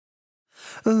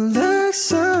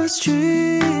Alexa's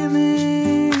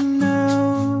dreaming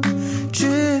now,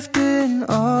 drifting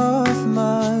off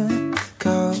my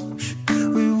couch.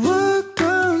 We walked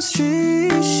down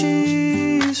streets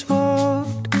she's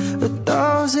walked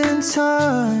 1,000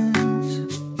 times.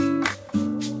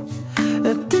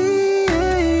 At the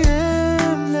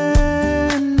AM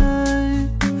that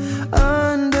night,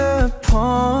 under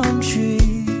palm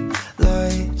tree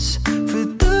lights, for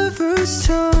the first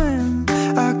time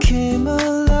I came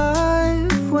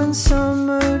alive when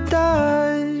summer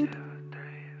died.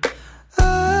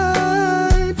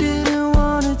 I didn't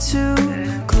want it to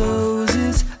close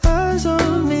its eyes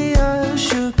on me. I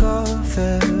shook off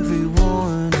every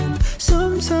warning.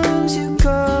 Sometimes you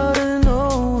gotta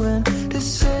know when to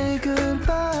say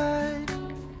goodbye.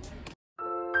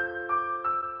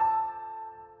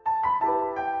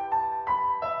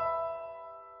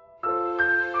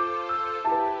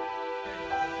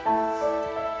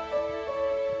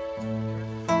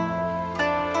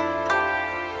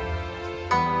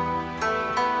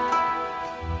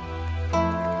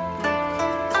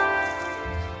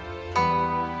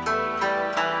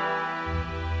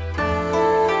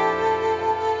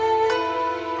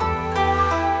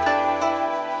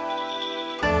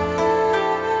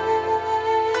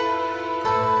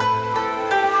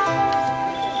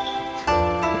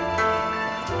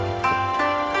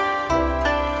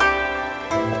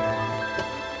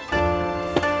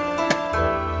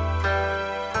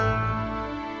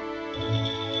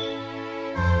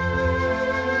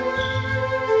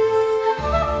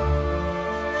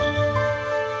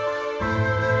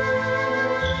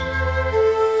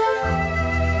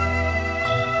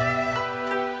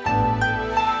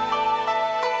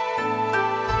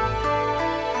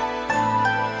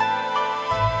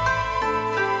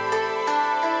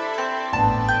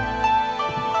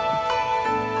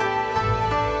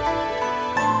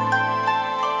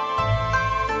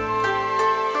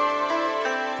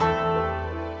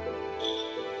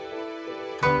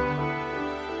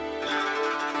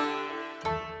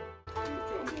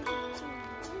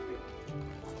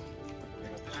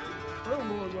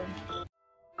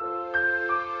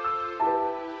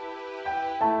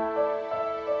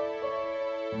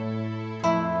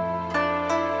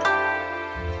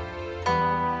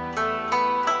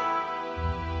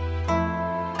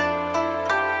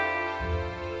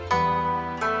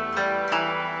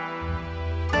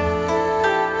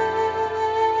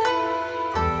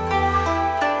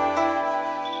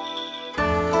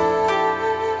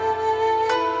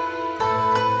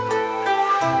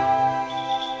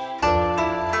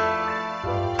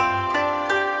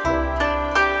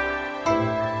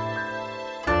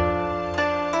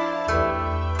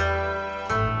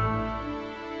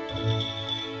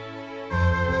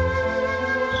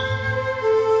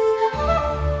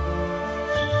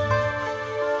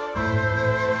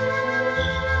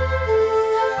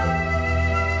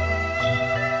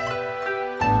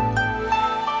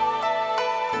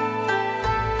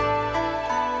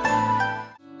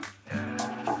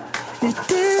 It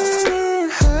didn't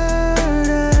hurt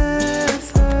at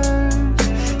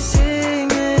first,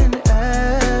 singing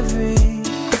every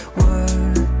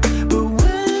word, but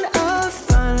when I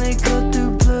finally cut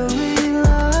through blurry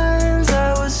lines,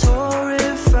 I was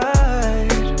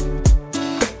horrified.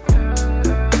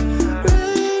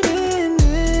 Raining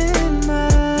in my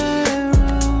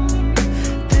room,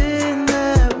 been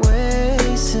that way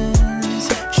since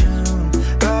June.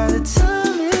 By the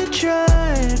time it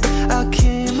dried, I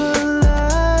came alive.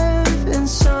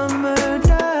 Summer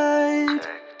died.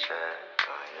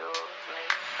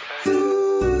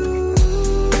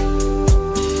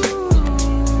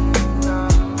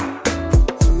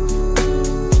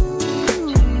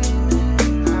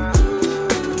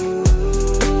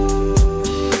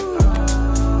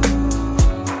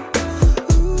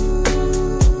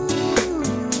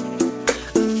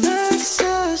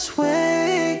 Alexa's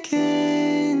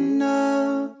waking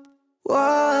up,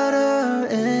 water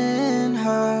in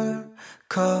her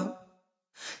cup.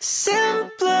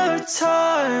 Simpler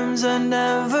times, I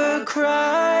never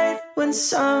cried when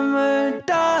summer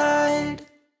died.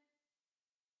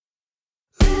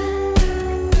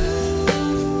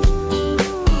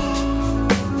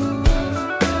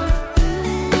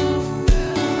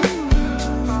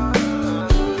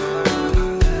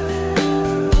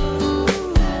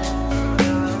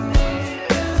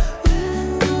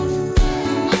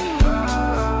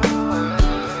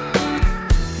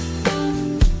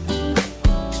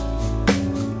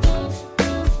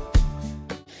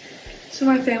 So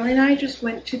my family and I just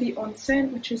went to the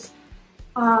onsen, which is,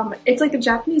 it's like a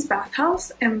Japanese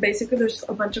bathhouse, and basically there's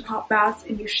a bunch of hot baths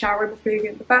and you shower before you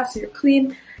get in the bath so you're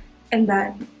clean, and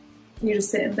then you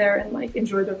just sit in there and like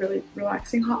enjoy the really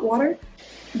relaxing hot water.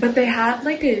 But they had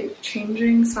like a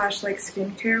changing slash like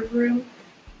skincare room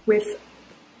with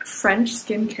French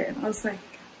skincare, and I was like,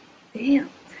 damn.